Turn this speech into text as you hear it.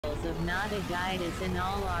not a guide us in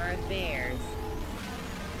all our affairs.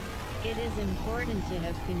 It is important to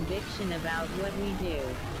have conviction about what we do.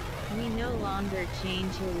 We no longer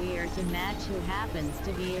change who we are to match who happens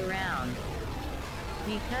to be around.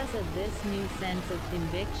 Because of this new sense of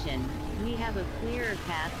conviction, we have a clearer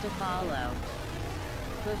path to follow.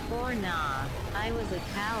 Before now, I was a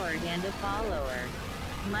coward and a follower.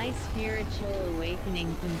 My spiritual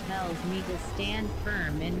awakening compels me to stand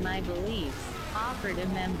firm in my beliefs, offered a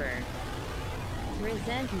member.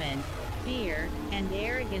 Resentment, fear, and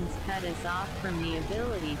arrogance cut us off from the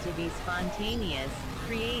ability to be spontaneous,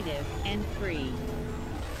 creative, and free.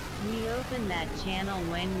 We open that channel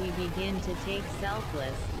when we begin to take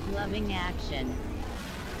selfless, loving action.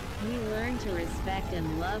 We learn to respect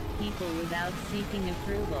and love people without seeking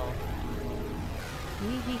approval.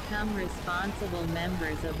 We become responsible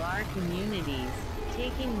members of our communities,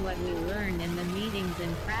 taking what we learn in the meetings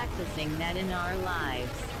and practicing that in our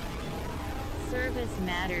lives. Service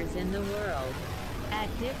matters in the world.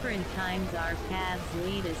 At different times our paths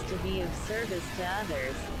lead us to be of service to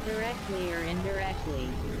others, directly or indirectly.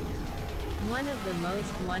 One of the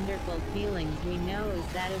most wonderful feelings we know is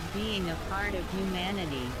that of being a part of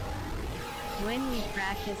humanity. When we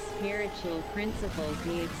practice spiritual principles,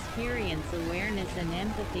 we experience awareness and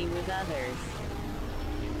empathy with others.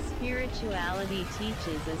 Spirituality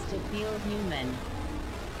teaches us to feel human.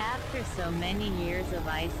 After so many years of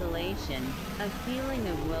isolation, a feeling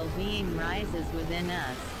of well-being rises within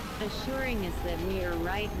us, assuring us that we are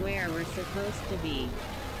right where we're supposed to be.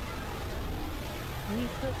 We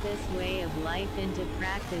put this way of life into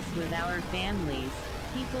practice with our families,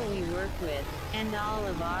 people we work with, and all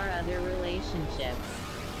of our other relationships.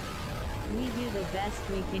 We do the best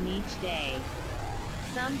we can each day.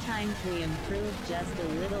 Sometimes we improve just a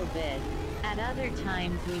little bit. At other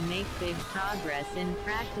times we make big progress in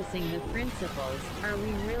practicing the principles, or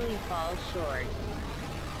we really fall short.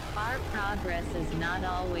 Our progress is not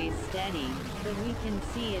always steady, but we can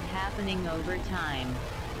see it happening over time.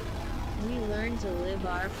 We learn to live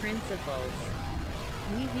our principles.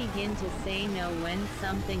 We begin to say no when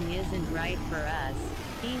something isn't right for us,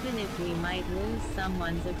 even if we might lose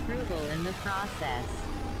someone's approval in the process.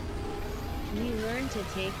 We learn to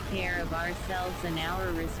take care of ourselves and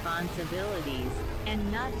our responsibilities,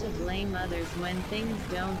 and not to blame others when things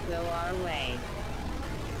don't go our way.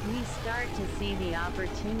 We start to see the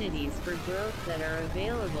opportunities for growth that are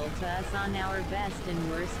available to us on our best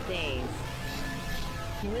and worst days.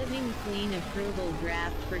 Living Clean Approval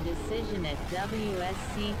Draft for Decision at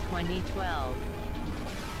WSC 2012.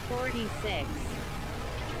 46.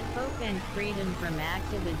 Hope and freedom from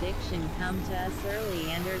active addiction come to us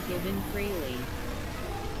early and are given freely.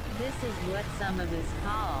 This is what some of us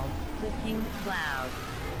call the pink cloud.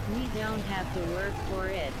 We don't have to work for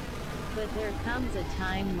it. But there comes a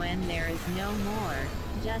time when there is no more,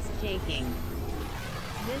 just taking.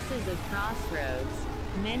 This is a crossroads.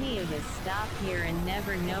 Many of us stop here and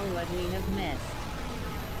never know what we have missed.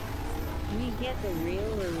 We get the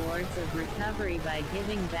real rewards of recovery by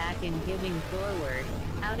giving back and giving forward,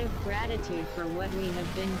 out of gratitude for what we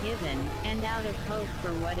have been given, and out of hope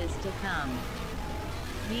for what is to come.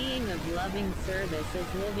 Being of loving service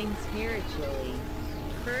is living spiritually.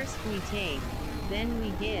 First we take, then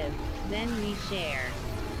we give, then we share.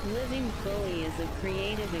 Living fully is a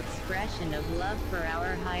creative expression of love for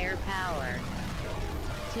our higher power.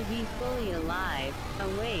 To be fully alive,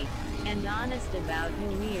 awake, and honest about who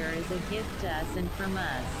we are is a gift to us and from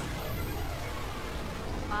us.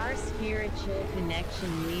 Our spiritual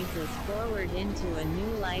connection leads us forward into a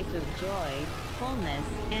new life of joy, wholeness,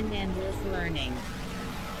 and endless learning.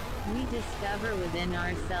 We discover within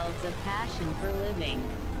ourselves a passion for living.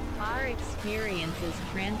 Our experience is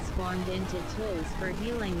transformed into tools for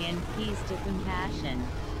healing and keys to compassion.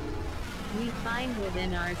 We find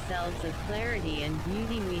within ourselves a clarity and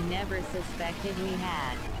beauty we never suspected we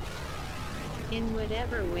had. In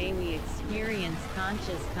whatever way we experience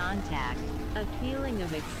conscious contact, a feeling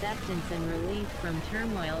of acceptance and relief from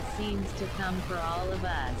turmoil seems to come for all of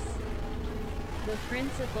us. The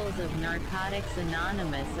principles of Narcotics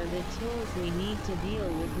Anonymous are the tools we need to deal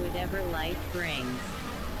with whatever life brings.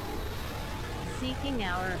 Seeking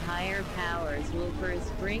our higher powers will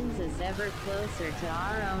first brings us ever closer to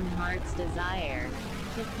our own heart's desire,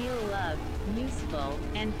 to feel loved, useful,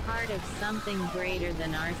 and part of something greater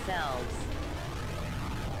than ourselves.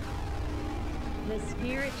 The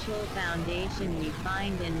spiritual foundation we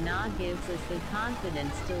find in Na gives us the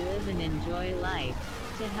confidence to live and enjoy life,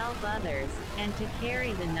 to help others, and to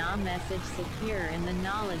carry the Na message secure in the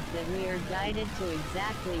knowledge that we are guided to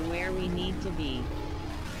exactly where we need to be.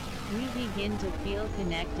 We begin to feel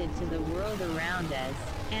connected to the world around us,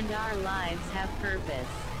 and our lives have purpose.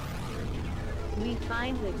 We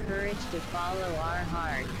find the courage to follow our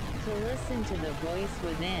heart, to listen to the voice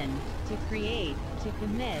within, to create, to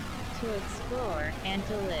commit, to explore, and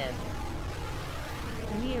to live.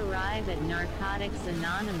 We arrive at Narcotics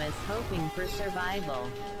Anonymous hoping for survival.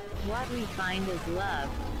 What we find is love,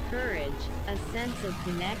 courage, a sense of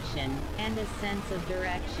connection, and a sense of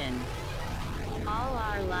direction. All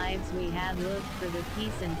our lives we have looked for the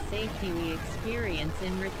peace and safety we experience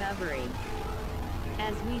in recovery.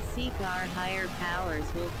 As we seek our higher powers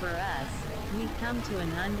will for us, we come to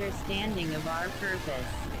an understanding of our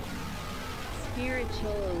purpose.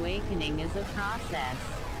 Spiritual awakening is a process.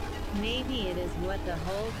 Maybe it is what the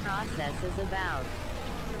whole process is about.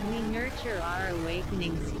 We nurture our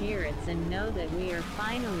awakening spirits and know that we are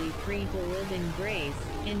finally free to live in grace,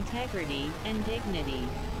 integrity, and dignity.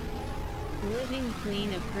 Living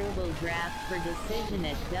Clean Approval Draft for Decision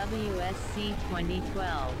at WSC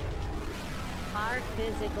 2012. Our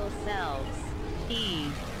physical selves.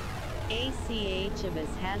 Each of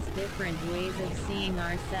us has different ways of seeing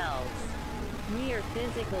ourselves. We are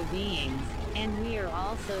physical beings, and we are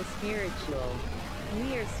also spiritual.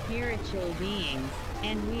 We are spiritual beings,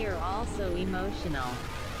 and we are also emotional.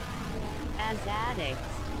 As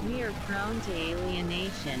addicts, we are prone to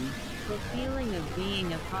alienation, the feeling of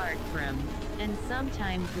being apart from, and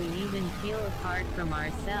sometimes we even feel apart from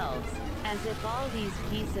ourselves, as if all these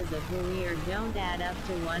pieces of who we are don't add up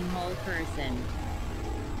to one whole person.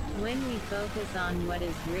 When we focus on what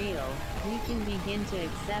is real, we can begin to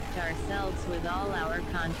accept ourselves with all our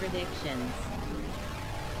contradictions.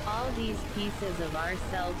 All these pieces of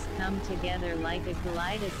ourselves come together like a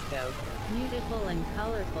kaleidoscope, beautiful and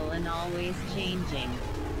colorful and always changing.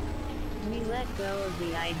 We let go of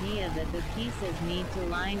the idea that the pieces need to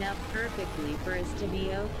line up perfectly for us to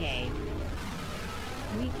be okay.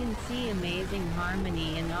 We can see amazing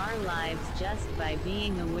harmony in our lives just by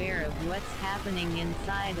being aware of what's happening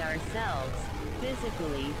inside ourselves,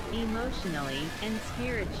 physically, emotionally, and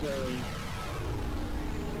spiritually.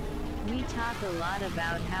 We talk a lot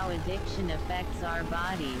about how addiction affects our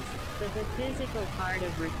bodies, but the physical part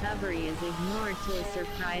of recovery is ignored to a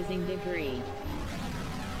surprising degree.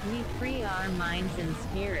 We free our minds and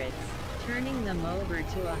spirits, turning them over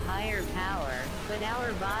to a higher power, but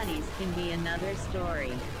our bodies can be another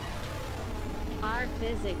story. Our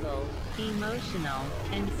physical, emotional,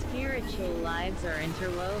 and spiritual lives are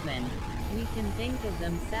interwoven. We can think of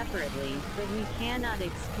them separately, but we cannot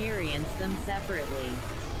experience them separately.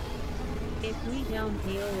 If we don't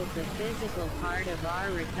deal with the physical part of our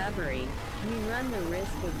recovery, we run the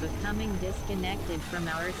risk of becoming disconnected from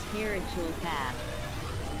our spiritual path.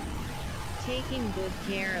 Taking good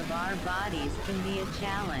care of our bodies can be a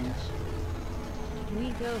challenge. We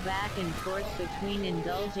go back and forth between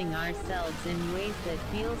indulging ourselves in ways that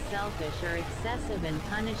feel selfish or excessive and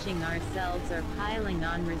punishing ourselves or piling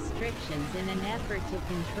on restrictions in an effort to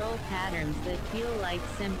control patterns that feel like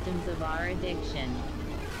symptoms of our addiction.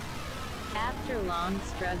 After long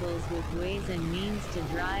struggles with ways and means to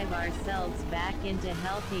drive ourselves back into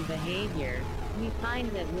healthy behavior, we find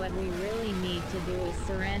that what we really need to do is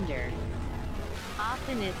surrender.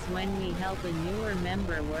 Often it's when we help a newer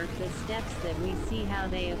member work the steps that we see how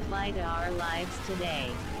they apply to our lives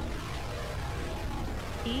today.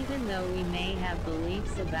 Even though we may have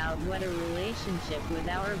beliefs about what a relationship with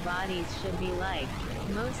our bodies should be like,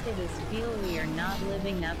 most of us feel we are not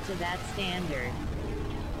living up to that standard.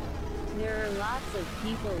 There are lots of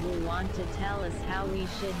people who want to tell us how we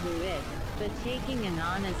should do it, but taking an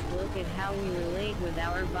honest look at how we relate with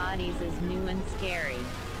our bodies is new and scary.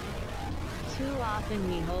 Too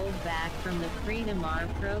often we hold back from the freedom our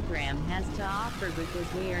program has to offer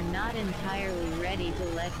because we are not entirely ready to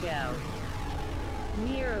let go.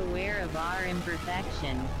 We are aware of our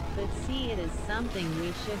imperfection, but see it as something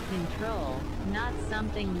we should control, not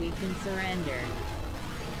something we can surrender.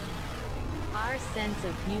 Our sense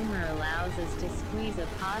of humor allows us to squeeze a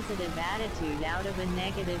positive attitude out of a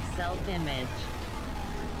negative self-image.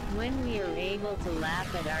 When we are able to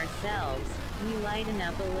laugh at ourselves, we lighten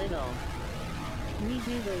up a little. We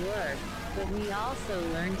do the work, but we also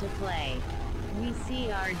learn to play. We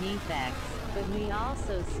see our defects, but we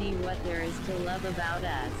also see what there is to love about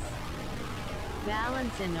us.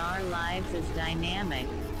 Balance in our lives is dynamic,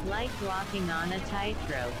 like walking on a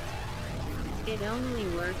tightrope. It only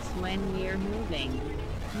works when we are moving.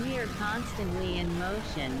 We are constantly in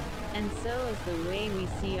motion, and so is the way we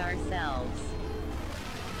see ourselves.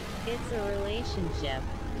 It's a relationship.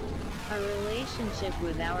 A relationship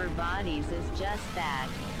with our bodies is just that,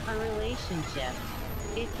 a relationship.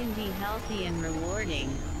 It can be healthy and rewarding,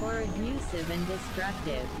 or abusive and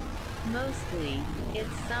destructive. Mostly,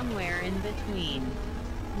 it's somewhere in between.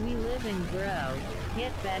 We live and grow,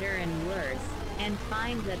 get better and worse, and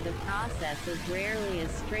find that the process is rarely a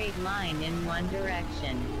straight line in one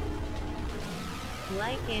direction.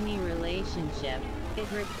 Like any relationship,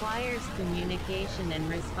 it requires communication and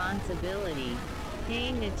responsibility,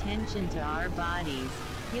 paying attention to our bodies,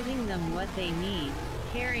 giving them what they need,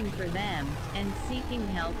 caring for them, and seeking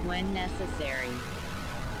help when necessary.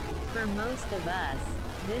 For most of us,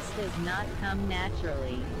 this does not come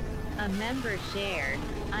naturally. A member shared,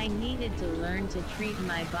 "I needed to learn to treat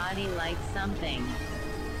my body like something."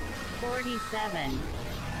 47.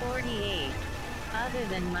 48. Other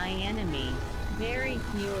than my enemy, very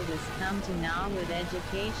few of us come to know with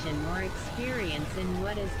education or experience in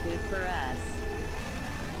what is good for us.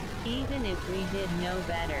 Even if we did know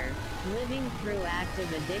better, living through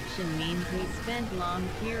active addiction means we spent long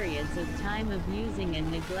periods of time abusing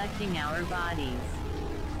and neglecting our bodies.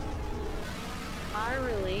 Our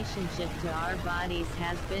relationship to our bodies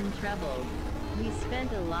has been troubled. We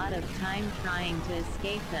spent a lot of time trying to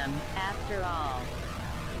escape them, after all.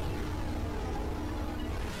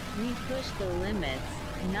 We push the limits,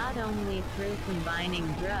 not only through combining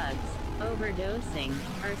drugs, overdosing,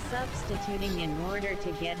 or substituting in order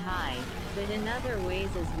to get high, but in other ways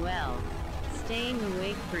as well. Staying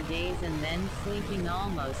awake for days and then sleeping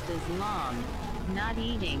almost as long, not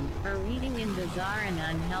eating, or eating in bizarre and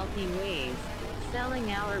unhealthy ways,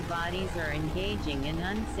 selling our bodies or engaging in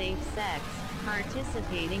unsafe sex,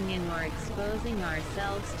 participating in or exposing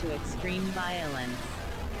ourselves to extreme violence.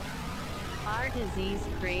 Our disease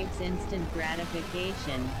craves instant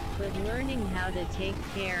gratification, but learning how to take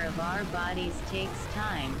care of our bodies takes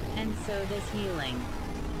time, and so does healing.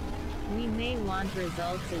 We may want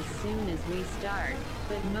results as soon as we start,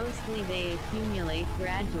 but mostly they accumulate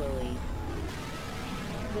gradually.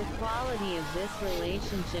 The quality of this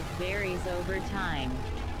relationship varies over time.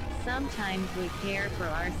 Sometimes we care for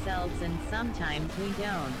ourselves and sometimes we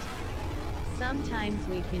don't. Sometimes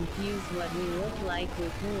we confuse what we look like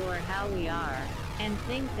with who or how we are, and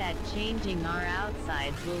think that changing our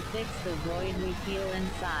outsides will fix the void we feel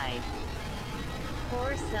inside.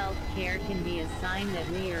 Poor self-care can be a sign that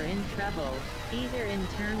we are in trouble, either in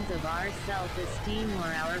terms of our self-esteem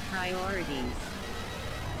or our priorities.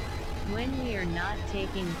 When we are not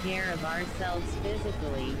taking care of ourselves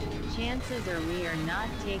physically, chances are we are not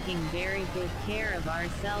taking very good care of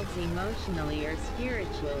ourselves emotionally or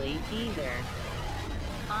spiritually, either.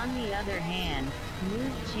 On the other hand,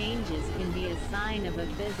 mood changes can be a sign of a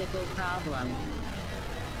physical problem.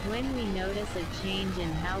 When we notice a change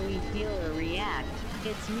in how we feel or react,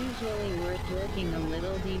 it's usually worth looking a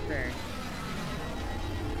little deeper.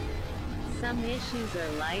 Some issues or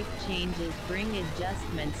life changes bring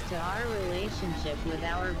adjustments to our relationship with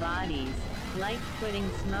our bodies, like quitting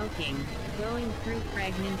smoking, going through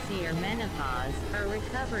pregnancy or menopause, or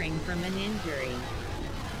recovering from an injury.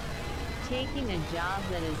 Taking a job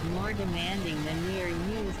that is more demanding than we are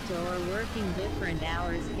used to or working different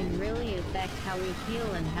hours can really affect how we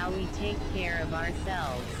feel and how we take care of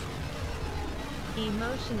ourselves.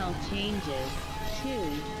 Emotional changes, too,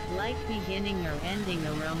 like beginning or ending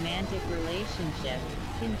a romantic relationship,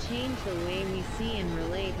 can change the way we see and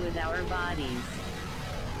relate with our bodies.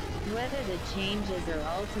 Whether the changes are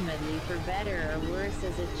ultimately for better or worse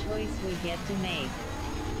is a choice we get to make.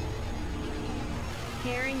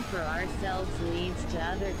 Caring for ourselves leads to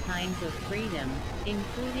other kinds of freedom,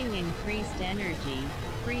 including increased energy,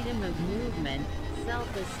 freedom of movement,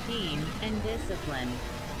 self-esteem, and discipline.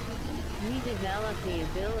 We develop the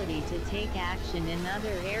ability to take action in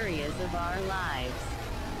other areas of our lives.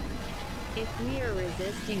 If we are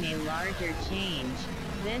resisting a larger change,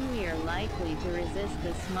 then we are likely to resist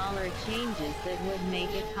the smaller changes that would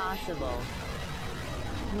make it possible.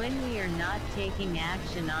 When we are not taking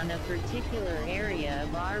action on a particular area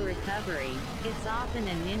of our recovery, it's often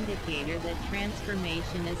an indicator that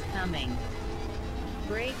transformation is coming.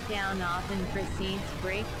 Breakdown often precedes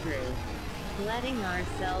breakthrough. Letting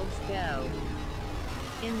ourselves go.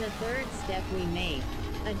 In the third step we make,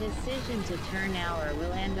 a decision to turn our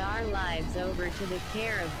will and our lives over to the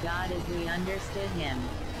care of God as we understood Him.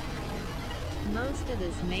 Most of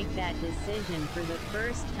us make that decision for the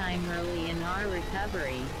first time early in our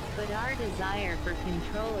recovery, but our desire for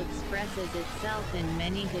control expresses itself in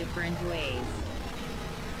many different ways.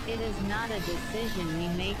 It is not a decision we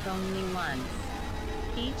make only once.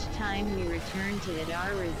 Each time we return to it,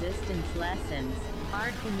 our resistance lessens, our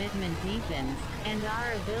commitment deepens, and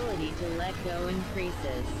our ability to let go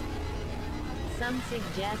increases. Some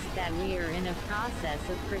suggest that we are in a process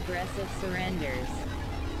of progressive surrenders.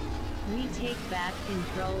 We take back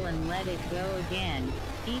control and let it go again,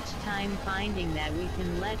 each time finding that we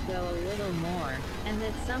can let go a little more, and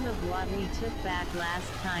that some of what we took back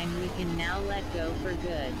last time we can now let go for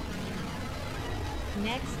good.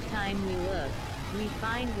 Next time we look, we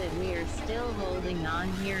find that we are still holding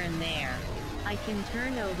on here and there. I can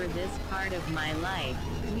turn over this part of my life,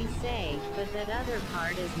 we say, but that other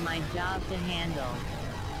part is my job to handle.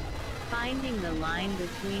 Finding the line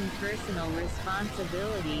between personal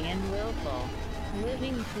responsibility and willful.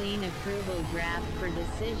 Living Clean Approval Draft for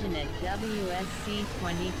Decision at WSC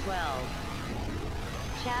 2012.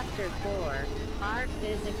 Chapter 4. Our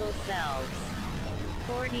Physical Selves.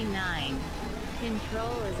 49.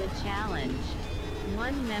 Control is a challenge.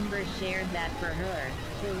 One member shared that for her,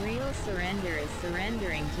 the real surrender is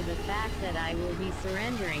surrendering to the fact that I will be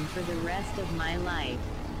surrendering for the rest of my life.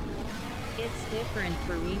 It's different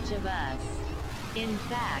for each of us. In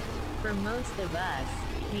fact, for most of us,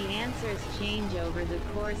 the answers change over the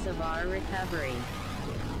course of our recovery.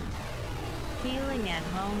 Feeling at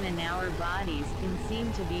home in our bodies can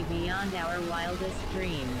seem to be beyond our wildest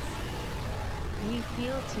dreams. We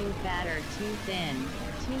feel too fat or too thin,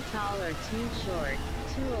 too tall or too short,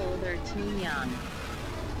 too old or too young.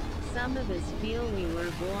 Some of us feel we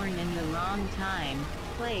were born in the wrong time,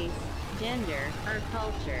 place, gender, or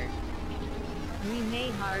culture. We may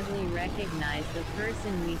hardly recognize the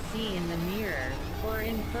person we see in the mirror, or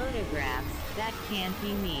in photographs. That can't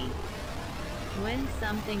be me. When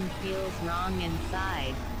something feels wrong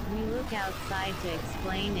inside, we look outside to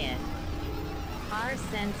explain it. Our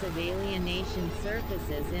sense of alienation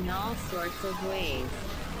surfaces in all sorts of ways.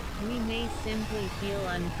 We may simply feel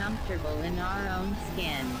uncomfortable in our own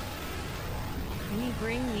skin. We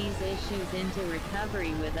bring these issues into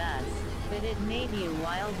recovery with us, but it may be a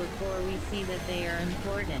while before we see that they are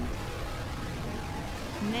important.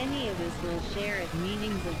 Many of us will share at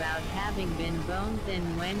meetings about having been bone thin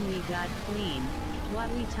when we got clean.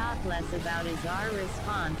 What we talk less about is our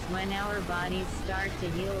response when our bodies start to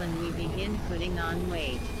heal and we begin putting on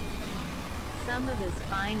weight. Some of us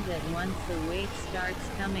find that once the weight starts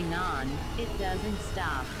coming on, it doesn't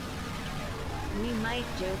stop. We might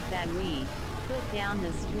joke that we put down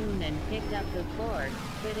the spoon and picked up the fork,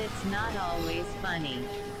 but it's not always funny.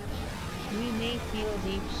 We may feel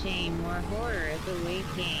deep shame or horror at the weight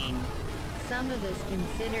gain. Some of us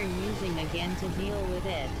consider using again to deal with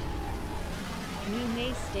it. We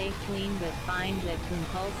may stay clean but find that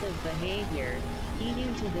compulsive behavior,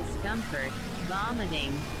 eating to discomfort,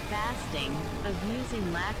 vomiting, fasting,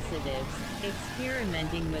 abusing laxatives,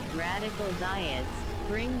 experimenting with radical diets,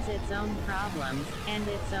 brings its own problems, and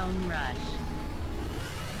its own rush.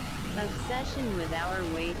 Obsession with our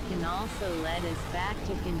weight can also lead us back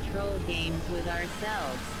to control games with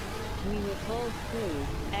ourselves. We withhold food,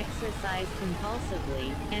 exercise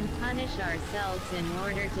compulsively, and punish ourselves in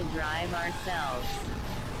order to drive ourselves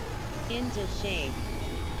into shape.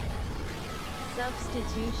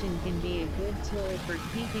 Substitution can be a good tool for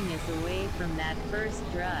keeping us away from that first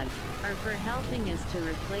drug, or for helping us to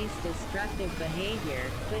replace destructive behavior,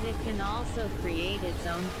 but it can also create its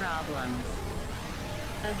own problems.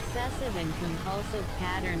 Obsessive and compulsive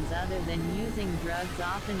patterns other than using drugs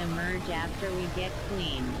often emerge after we get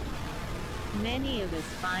clean. Many of us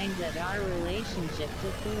find that our relationship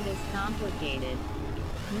to food is complicated.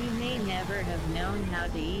 We may never have known how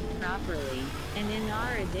to eat properly, and in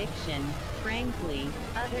our addiction, frankly,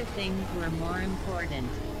 other things were more important.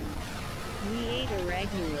 We ate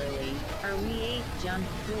irregularly, or we ate junk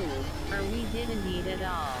food, or we didn't eat at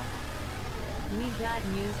all. We got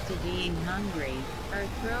used to being hungry, or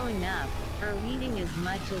throwing up, or eating as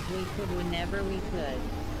much as we could whenever we could.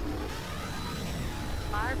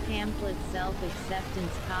 Our pamphlet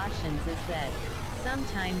self-acceptance cautions us that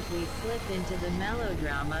sometimes we slip into the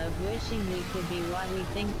melodrama of wishing we could be what we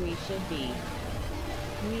think we should be.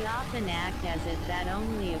 We often act as if that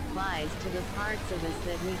only applies to the parts of us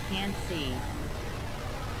that we can't see.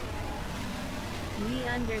 We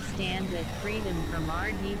understand that freedom from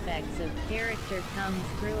our defects of character comes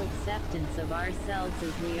through acceptance of ourselves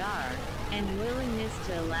as we are, and willingness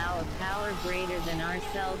to allow a power greater than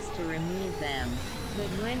ourselves to remove them. But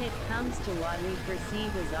when it comes to what we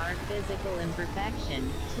perceive as our physical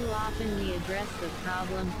imperfection, too often we address the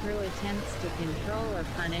problem through attempts to control or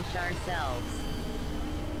punish ourselves.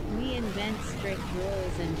 We invent strict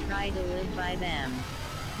rules and try to live by them.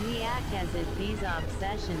 We act as if these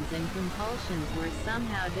obsessions and compulsions were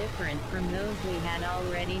somehow different from those we had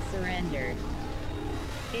already surrendered.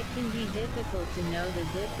 It can be difficult to know the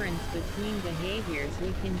difference between behaviors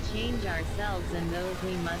we can change ourselves and those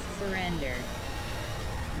we must surrender.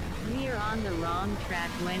 We are on the wrong track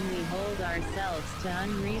when we hold ourselves to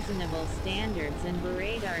unreasonable standards and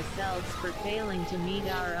berate ourselves for failing to meet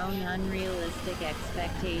our own unrealistic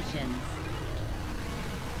expectations.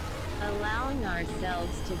 Allowing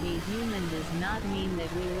ourselves to be human does not mean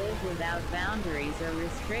that we live without boundaries or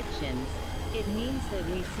restrictions. It means that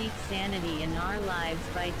we seek sanity in our lives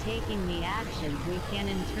by taking the actions we can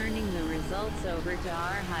and turning the results over to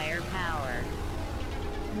our higher power.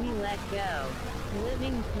 We let go.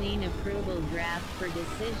 Living Clean Approval Draft for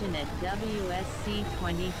Decision at WSC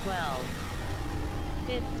 2012.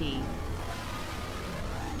 50.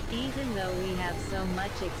 Even though we have so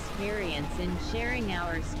much experience in sharing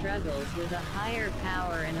our struggles with a higher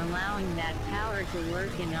power and allowing that power to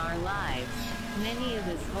work in our lives, many of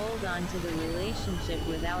us hold on to the relationship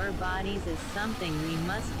with our bodies as something we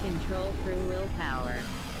must control through willpower.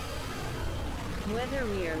 Whether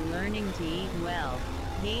we are learning to eat well,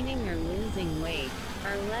 gaining or losing weight,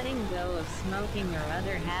 or letting go of smoking or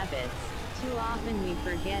other habits, too often we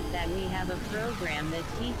forget that we have a program that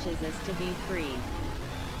teaches us to be free.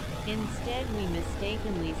 Instead we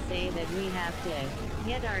mistakenly say that we have to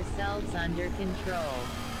get ourselves under control.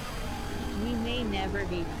 We may never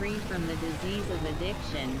be free from the disease of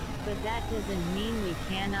addiction, but that doesn't mean we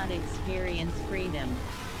cannot experience freedom.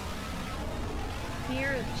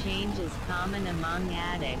 Fear of change is common among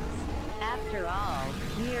addicts. After all,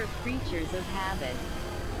 we are creatures of habit.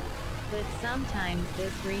 But sometimes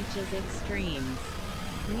this reaches extremes.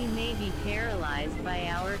 We may be paralyzed by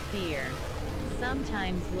our fear.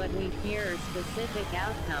 Sometimes what we fear are specific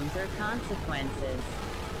outcomes or consequences.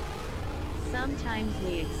 Sometimes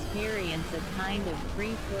we experience a kind of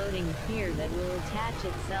free-floating fear that will attach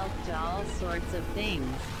itself to all sorts of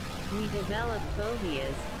things. We develop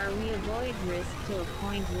phobias, or we avoid risk to a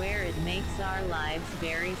point where it makes our lives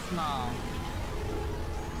very small.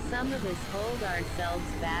 Some of us hold ourselves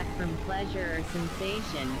back from pleasure or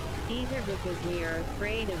sensation, either because we are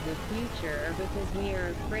afraid of the future or because we are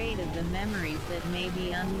afraid of the memories that may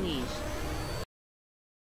be unleashed.